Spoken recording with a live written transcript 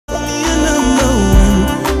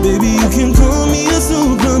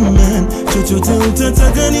Hey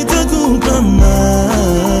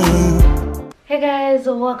guys,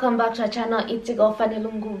 welcome back to our channel. It's your girl Fanny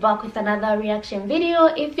Lungu, back with another reaction video.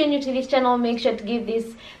 If you're new to this channel, make sure to give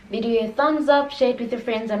this video a thumbs up, share it with your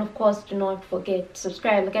friends, and of course do not forget to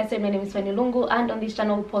subscribe. Like I said, my name is Fanny Lungu, and on this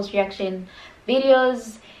channel we post reaction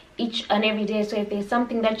videos each and every day. So if there's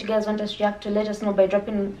something that you guys want us to react to, let us know by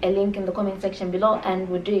dropping a link in the comment section below and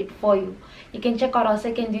we'll do it for you. You can check out our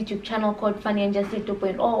second YouTube channel called Fanny&jessy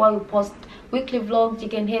 2.0 where we post weekly vlogs. You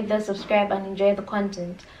can hit there, subscribe, and enjoy the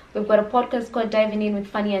content. We've got a podcast called Diving In with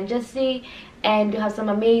Fanny and Jessy, and we have some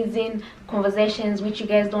amazing conversations which you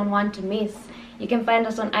guys don't want to miss. You can find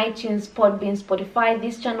us on iTunes, Podbean, Spotify,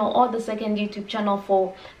 this channel, or the second YouTube channel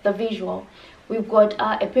for the visual. We've got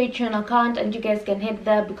a Patreon account, and you guys can head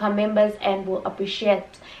there, become members, and we'll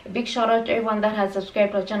appreciate. A big shout out to everyone that has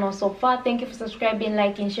subscribed to our channel so far. Thank you for subscribing,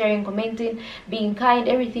 liking, sharing, commenting, being kind,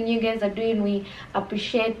 everything you guys are doing. We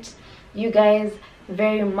appreciate you guys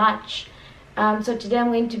very much. So today I'm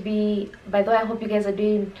going to be, by the way, I hope you guys are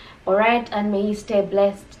doing alright and may you stay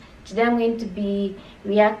blessed. Today I'm going to be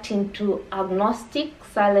reacting to Agnostic,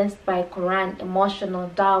 Silenced by Qur'an, emotional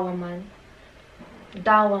Dawah man.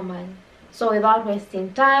 So without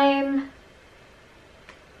wasting time,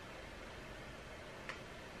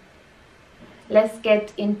 let's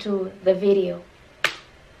get into the video.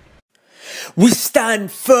 We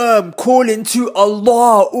stand firm, calling to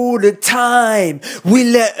Allah all the time. We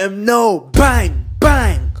let Him know, bang,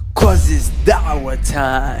 bang, cause it's da'wah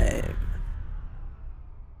time.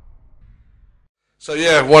 So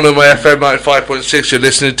yeah, one of my FM 95.6 you're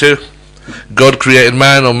listening to. God created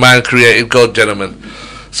man or man created God, gentlemen.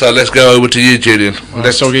 So let's go over to you, Julian.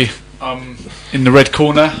 Right, Soggy, I'm in the red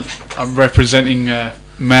corner. I'm representing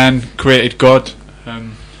man created God.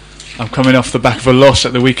 I'm coming off the back of a loss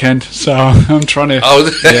at the weekend, so I'm trying to. Oh.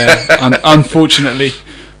 Yeah, unfortunately,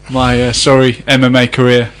 my sorry MMA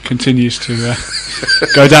career continues to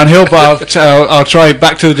go downhill. But I'll try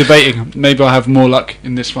back to the debating. Maybe I'll have more luck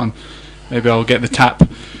in this one. Maybe I'll get the tap.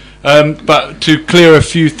 But to clear a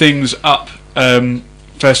few things up,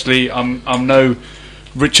 firstly, I'm no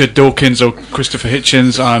Richard Dawkins or Christopher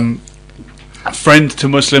Hitchens. I'm a friend to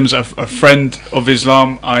Muslims, a friend of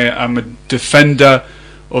Islam. I am a defender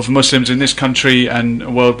of Muslims in this country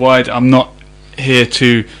and worldwide. I'm not here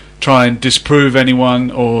to try and disprove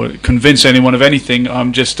anyone or convince anyone of anything.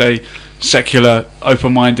 I'm just a secular,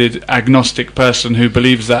 open-minded, agnostic person who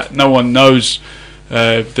believes that no one knows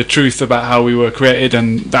the truth about how we were created,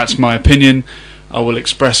 and that's my opinion. I will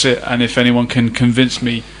express it, and if anyone can convince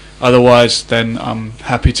me otherwise, then I'm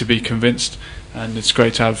happy to be convinced, and it's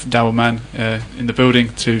great to have Dawah Man in the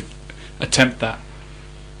building to attempt that.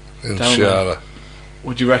 Inshallah.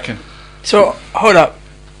 What do you reckon? So, hold up.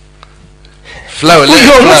 Flow, let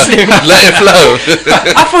it flow.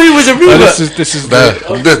 I thought he was a reader. This is the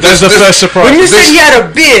first surprise. When you said he had a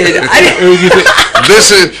beard, this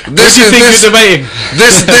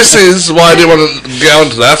is why I didn't want to get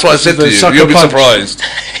onto that. That's what I said to you. You'll be surprised.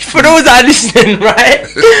 For those that are listening, right?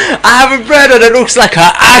 I have a brother that looks like a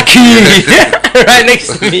Aki right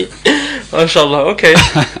next to me. MashaAllah, okay.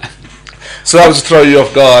 So that was to throw you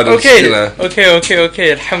off guard. Okay, you know.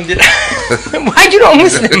 okay. Alhamdulillah. Why do you not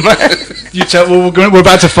Muslim, man? You tell. Well, we're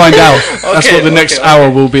about to find out. That's what the next hour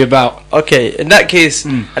will be about. Okay, in that case,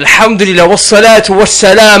 Alhamdulillah, wassalatu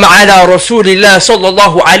wassalam ala Rasulillah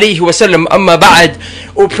sallallahu alayhi wa sallam, amma ba'd.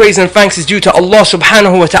 All praise and thanks is due to Allah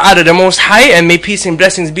subhanahu wa ta'ala, the Most High, and may peace and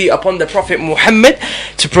blessings be upon the Prophet Muhammad.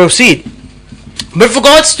 To proceed. But with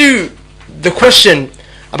regards to the question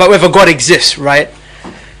about whether God exists, right?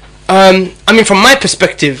 I mean, from my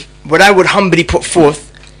perspective, what I would humbly put forth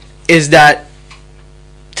is that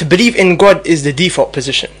to believe in God is the default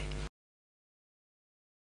position.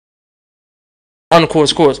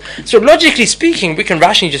 Cause. So logically speaking, we can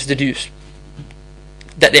rationally just deduce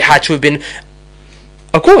that there had to have been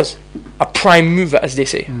a cause, a prime mover, as they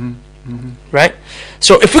say. Right?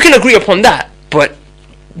 So if we can agree upon that, but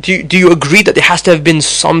do you agree that there has to have been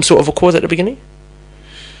some sort of a cause at the beginning?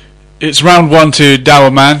 It's round one to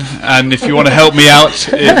Dawah Man, and if you want to help me out, it's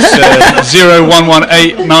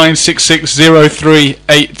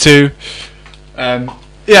 0118-966-0382.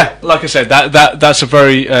 Yeah, like I said, that's a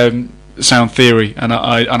very sound theory, and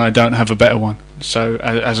I don't have a better one. So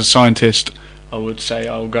as a scientist, I would say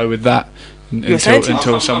I'll go with that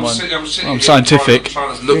until someone. I'm scientific.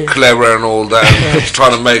 Trying to look clever and all that.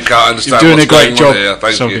 Trying to make out understand. You're doing what's a great going job. on here.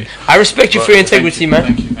 Thank you. I respect you for your integrity,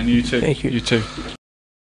 man. Thank you, and you too. Thank you. You too.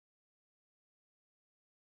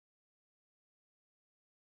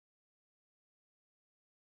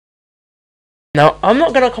 Now, I'm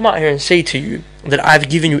not going to come out here and say to you that I've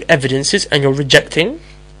given you evidences and you're rejecting.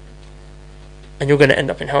 and you're going to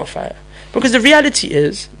end up in hellfire. Because the reality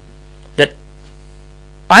is that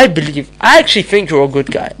I actually think you're a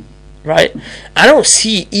good guy, right? I don't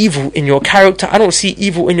see evil in your character. I don't see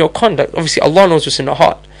evil in your conduct. Obviously, Allah knows what's in the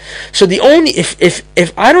heart. So the only if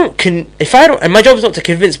I don't and my job is not to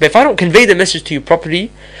convince, but if I don't convey the message to you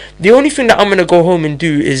properly, the only thing that I'm gonna go home and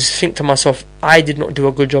do is think to myself, I did not do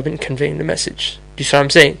a good job in conveying the message. Do you see what I'm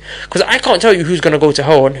saying? Because I can't tell you who's gonna go to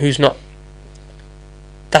hell and who's not.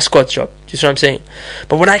 That's God's job. Do you see what I'm saying?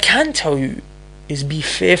 But what I can tell you is be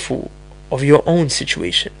fearful of your own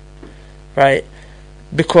situation, right?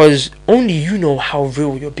 Because only you know how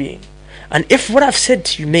real you're being. And if what I've said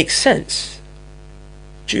to you makes sense,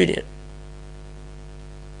 Julian,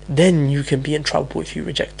 then you can be in trouble if you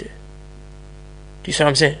reject it. Do you see what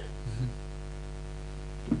I'm saying?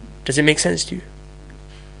 Mm-hmm. Does it make sense to you?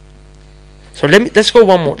 So let's go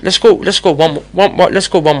one more. Let's go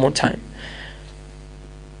one more time.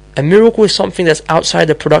 A miracle is something that's outside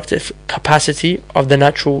the productive capacity of the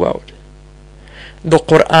natural world. The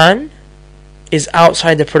Qur'an is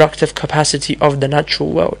outside the productive capacity of the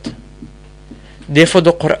natural world. Therefore,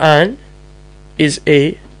 the Qur'an is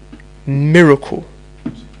a miracle.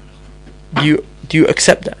 Do you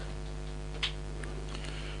accept that?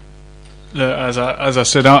 Look, as I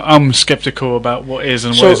said, I'm skeptical about what is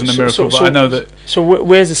and what isn't a miracle. But I know that. So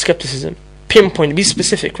where's the skepticism? Pinpoint. Be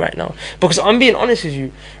specific right now, because I'm being honest with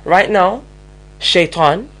you. Right now,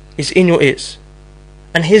 Shaitan is in your ears,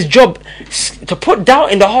 and his job to put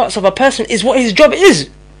doubt in the hearts of a person is what his job is.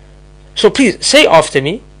 So please say after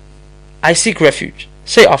me, I seek refuge.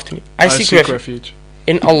 Say after me, I seek refuge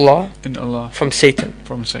in Allah from Satan.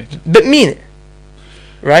 But mean it.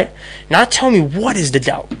 Right? Now tell me, what is the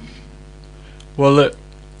doubt? Well, look,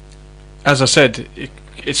 as I said,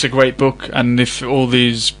 it's a great book, and if all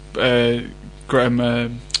these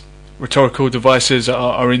rhetorical devices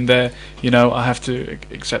are in there, I have to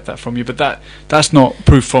accept that from you. But that's not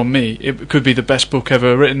proof from me. It could be the best book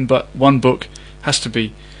ever written, but one book has to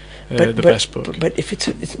be the best book. But if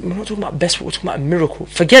we're not talking about best book, we're talking about a miracle.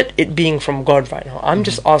 Forget it being from God right now. I'm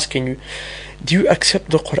just asking you, do you accept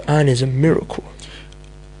the Qur'an as a miracle?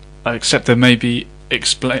 I accept there may be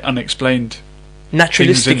unexplained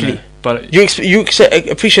naturalistically, there, but you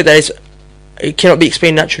appreciate that it cannot be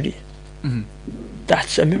explained naturally. Mm-hmm.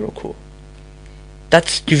 That's a miracle.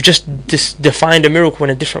 You've just defined a miracle in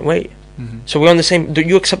a different way. Mm-hmm. So we're on the same. Do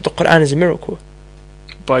you accept the Qur'an as a miracle?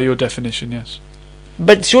 By your definition, yes.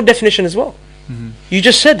 But it's your definition as well. Mm-hmm. You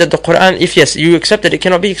just said that the Qur'an, if yes, you accept that it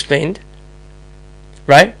cannot be explained,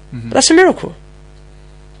 right? Mm-hmm. But that's a miracle.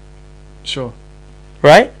 Sure.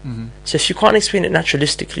 Right? Mm-hmm. So if you can't explain it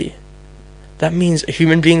naturalistically, that means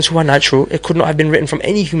human beings who are natural, it could not have been written from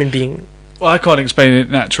any human being. Well, I can't explain it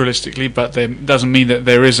naturalistically, but that doesn't mean that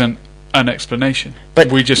there isn't an explanation. But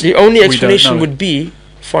the only explanation would be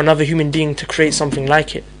for another human being to create something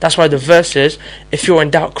like it. That's why the verse says, if you're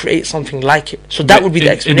in doubt, create something like it. So that would be the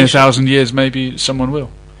explanation. In 1,000 years, maybe someone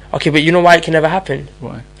will. Okay, but you know why it can never happen?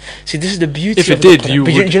 Why? See, this is the beauty of it did, you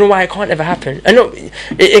would. You know why it can't ever happen? I know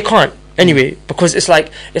it can't anyway, because it's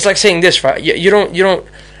like saying this, right? You don't,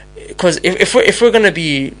 because if we're gonna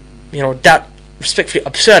be, that respectfully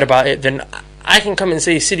absurd about it, then I can come and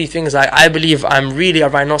say silly things like, I believe I'm really a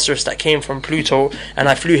rhinoceros that came from Pluto and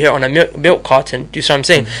I flew here on a milk carton. Do you see what I'm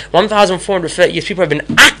saying? 1,430 years, people have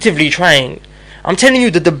been actively trying. I'm telling you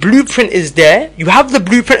that the blueprint is there. You have the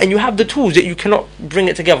blueprint and you have the tools, that you cannot bring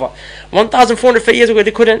it together. 1,430 years ago they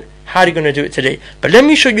couldn't. How are you going to do it today? But let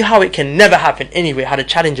me show you how it can never happen anyway, how the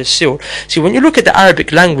challenge is sealed. See, when you look at the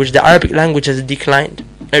Arabic language has declined.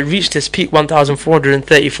 It reached its peak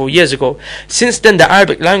 1,434 years ago. Since then, the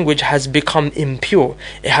Arabic language has become impure.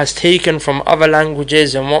 It has taken from other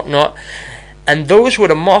languages and whatnot. And those who were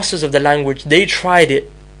the masters of the language, they tried it.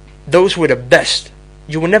 Those who were the best.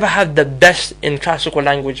 You will never have the best in classical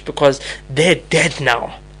language because they're dead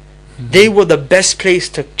now. They were the best place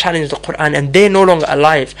to challenge the Qur'an, and they're no longer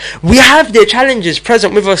alive. We have their challenges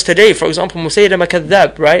present with us today. For example, Musaylama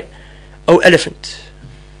Kadhab, right? Oh, elephant.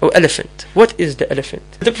 Oh, elephant. What is the elephant?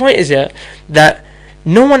 The point is here that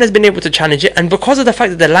no one has been able to challenge it, and because of the fact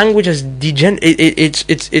that the language has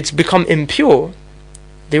it's become impure,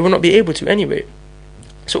 they will not be able to anyway.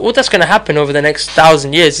 So all that's going to happen over the next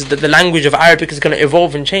 1,000 years is that the language of Arabic is going to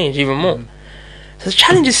evolve and change even more. So the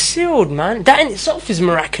challenge is sealed, man. That in itself is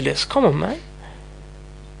miraculous. Come on, man.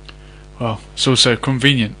 Well, it's also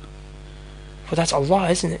convenient. Well, that's Allah,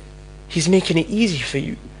 isn't it? He's making it easy for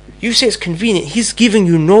you. You say it's convenient. He's giving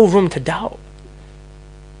you no room to doubt.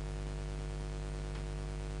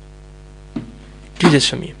 Do this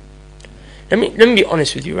for me. Let me be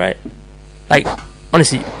honest with you, right? Like,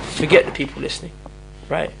 honestly, forget the people listening,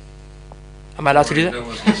 right? Am I allowed to do that?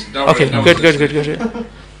 Okay, good.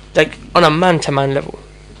 Like, on a man-to-man level,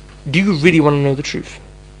 do you really want to know the truth?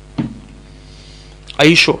 Are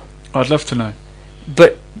you sure? I'd love to know.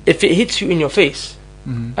 But if it hits you in your face,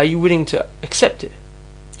 are you willing to accept it?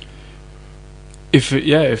 If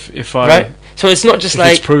I right? So it's not just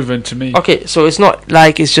like it's proven to me. Okay, so it's not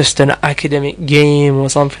like it's just an academic game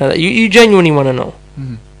or something like that. You genuinely want to know.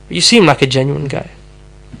 You seem like a genuine guy.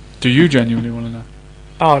 Do you genuinely want to know?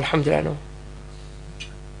 Oh, alhamdulillah, no.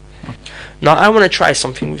 Now I want to try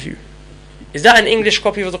something with you. Is that an English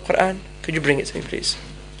copy of the Qur'an? Could you bring it to me, please?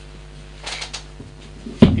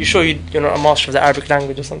 You sure you're not a master of the Arabic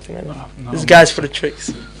language or something like that? No, This guy's full of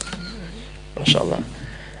tricks. MashaAllah.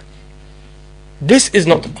 This is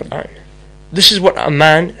not the Qur'an. This is what a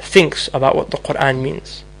man thinks about what the Qur'an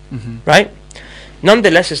means. Right?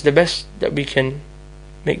 Nonetheless, it's the best that we can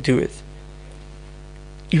make do with.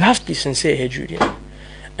 You have to be sincere here, Julian.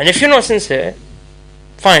 And if you're not sincere,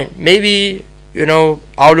 fine. Maybe,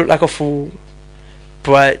 I'll look like a fool.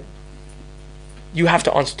 But you have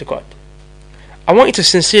to answer to God. I want you to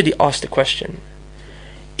sincerely ask the question.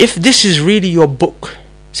 If this is really your book,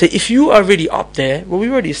 say if you are really up there, well, we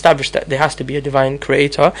already established that there has to be a divine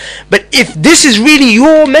creator. But if this is really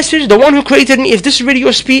your message, the one who created me, if this is really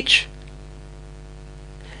your speech,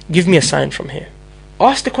 give me a sign from here.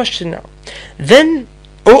 Ask the question now. Then,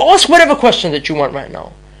 or ask whatever question that you want right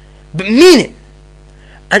now. But mean it.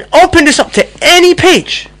 And open this up to any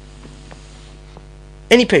page.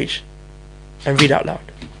 Any page. And read out loud.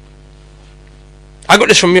 I got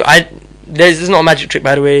this from you. This is not a magic trick,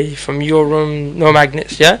 by the way. From your room, no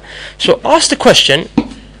magnets, yeah? So ask the question,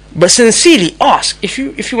 but sincerely ask if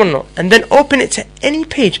you want to know. And then open it to any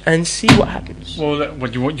page and see what happens. Well,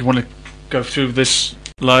 what you want to go through this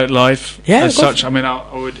live as such? I mean,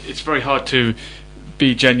 I would. It's very hard to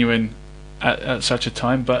be genuine at such a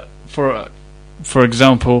time. But for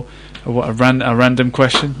example, a random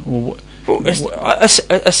question or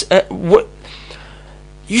what?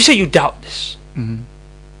 You say you doubt this.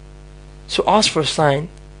 So ask for a sign.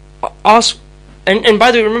 Ask, and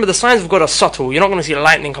by the way, remember the signs of God are subtle. You're not going to see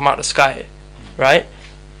lightning come out of the sky, right?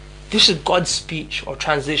 This is God's speech or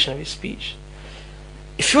translation of His speech.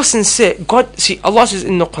 If you're sincere, Allah says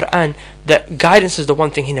in the Qur'an that guidance is the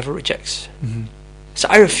one thing He never rejects. So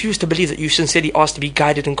I refuse to believe that you sincerely ask to be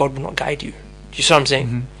guided and God will not guide you. Do you see what I'm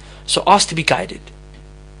saying? So ask to be guided.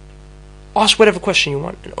 Ask whatever question you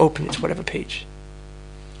want and open it to whatever page.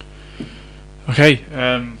 Okay.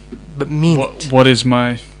 But mean it. What is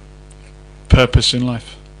my purpose in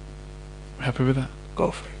life? Happy with that?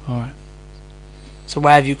 Go for it. Alright. So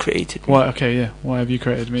why have you created me? Why have you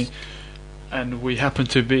created me? And we happen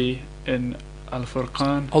to be in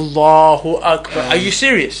Al-Furqan. Allahu Akbar. Are you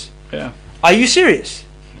serious? Yeah. Are you serious?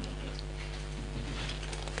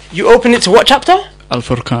 You open it to what chapter?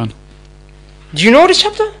 Al-Furqan. Do you know this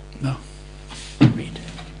chapter? No. Read.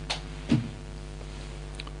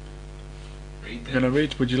 You're gonna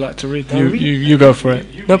read? Would you like to read? No, You go for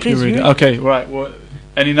it. No, please read. read. Okay, right. What?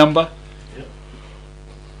 Any number?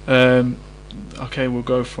 Okay, we'll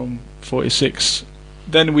go from 46.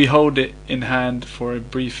 Then we hold it in hand for a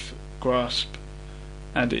brief grasp,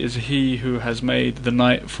 and it is He who has made the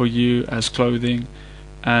night for you as clothing,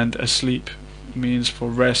 and asleep means for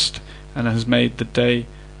rest, and has made the day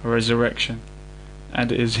a resurrection.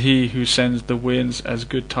 And it is He who sends the winds as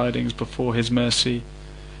good tidings before His mercy,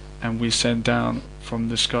 and we send down from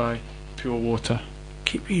the sky pure water.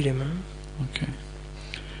 Keep reading, man. Okay.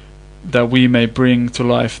 That we may bring to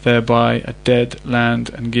life thereby a dead land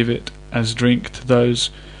and give it as drink to those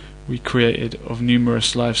we created of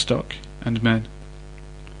numerous livestock and men.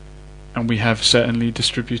 And we have certainly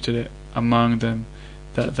distributed it among them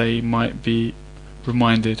that they might be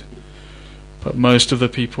reminded. But most of the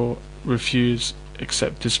people refuse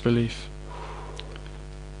except disbelief.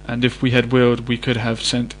 And if we had willed, we could have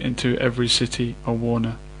sent into every city a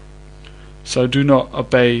warner. So do not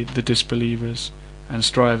obey the disbelievers and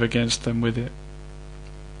strive against them with it.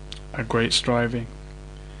 A great striving.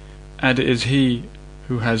 And it is He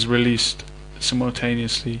who has released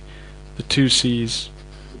simultaneously the two seas,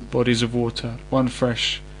 bodies of water, one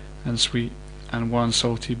fresh and sweet and one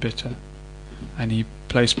salty bitter, and He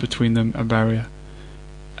placed between them a barrier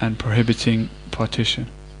and prohibiting partition.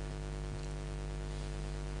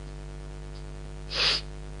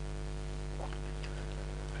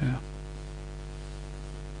 Yeah.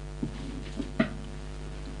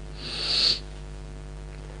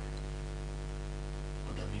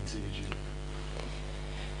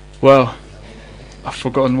 Well, I've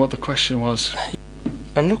forgotten what the question was.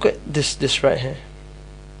 And look at this right here.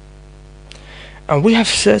 And we have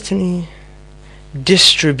certainly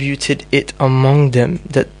distributed it among them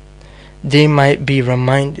that they might be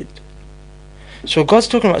reminded. So God's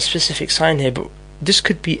talking about a specific sign here, but this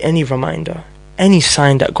could be any reminder, any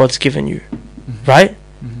sign that God's given you, right?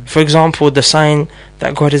 For example, the sign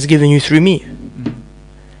that God has given you through me.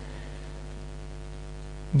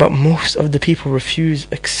 But most of the people refuse,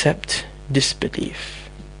 accept, disbelief.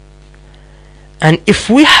 And if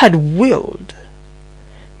we had willed,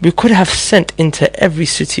 we could have sent into every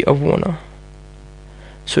city a warner.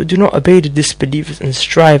 So do not obey the disbelievers and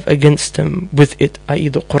strive against them with it, i.e.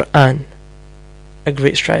 the Qur'an, a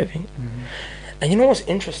great striving. And you know what's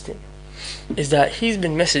interesting? Is that he's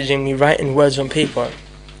been messaging me, writing words on paper.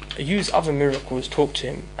 I used other miracles, talked to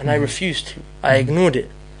him, and I refused to. I ignored it.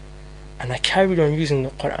 And I carried on using the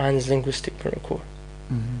Qur'an's linguistic miracle.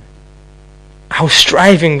 I was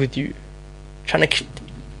striving with you, trying to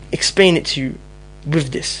explain it to you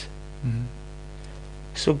with this.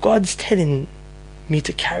 So God's telling me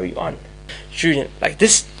to carry on. Julian, like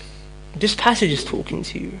this passage is talking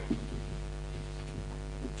to you.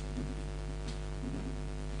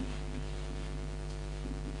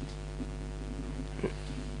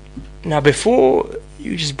 Now before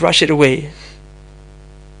you just brush it away,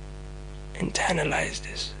 internalize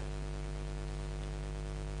this.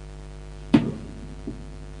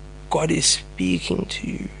 God is speaking to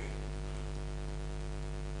you.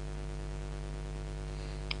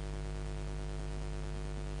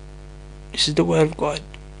 This is the word of God.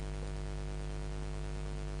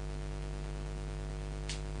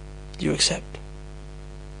 You accept.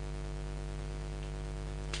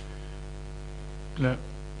 Look,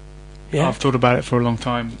 Yeah. I've thought about it for a long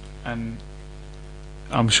time, and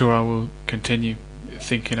I'm sure I will continue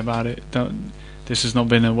thinking about it. This has not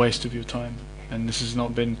been a waste of your time, and this has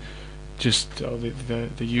not been just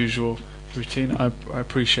the usual routine. I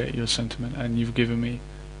appreciate your sentiment, and you've given me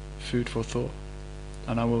food for thought,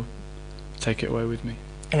 and I will take it away with me.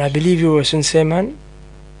 And I believe you're a sincere man,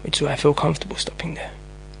 which is why I feel comfortable stopping there.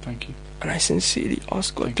 Thank you. And I sincerely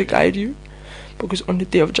ask God to guide you, because on the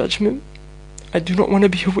day of judgment, I do not want to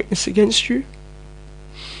be a witness against you.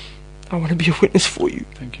 I want to be a witness for you.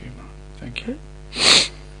 Thank you, man. Thank you.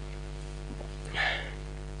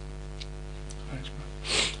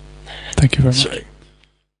 Thank you very much. Sorry.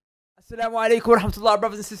 Assalamu alaikum wa rahmatullah,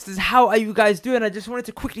 brothers and sisters. How are you guys doing? I just wanted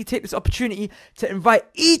to quickly take this opportunity to invite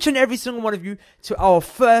each and every single one of you to our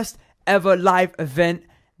first ever live event,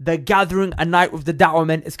 The Gathering, a Night with the Dawah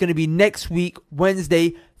Men. It's going to be next week,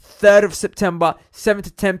 Wednesday, 3rd of September, 7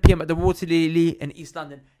 to 10 p.m. at the Waterloo in East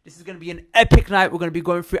London. This is going to be an epic night. We're going to be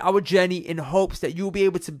going through our journey in hopes that you'll be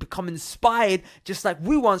able to become inspired, just like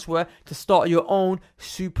we once were, to start your own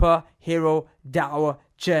superhero da'wah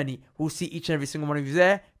journey. We'll see each and every single one of you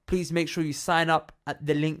there. Please make sure you sign up at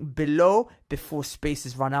the link below before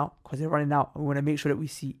spaces run out, because they're running out. We want to make sure that we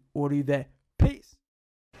see all of you there. Peace.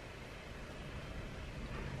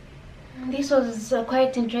 This was a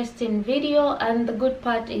quite interesting video, and the good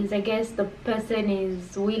part is, I guess, the person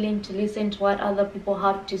is willing to listen to what other people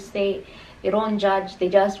have to say. They don't judge, they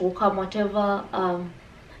just welcome whatever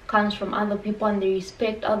comes from other people, and they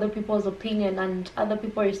respect other people's opinion, and other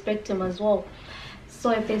people respect him as well.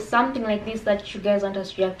 So if there's something like this that you guys want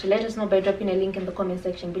us to react to, let us know by dropping a link in the comment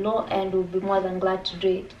section below, and we'll be more than glad to do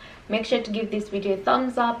it. Make sure to give this video a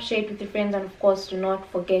thumbs up, share it with your friends, and of course do not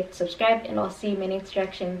forget to subscribe, and I'll see you in my next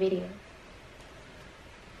reaction video.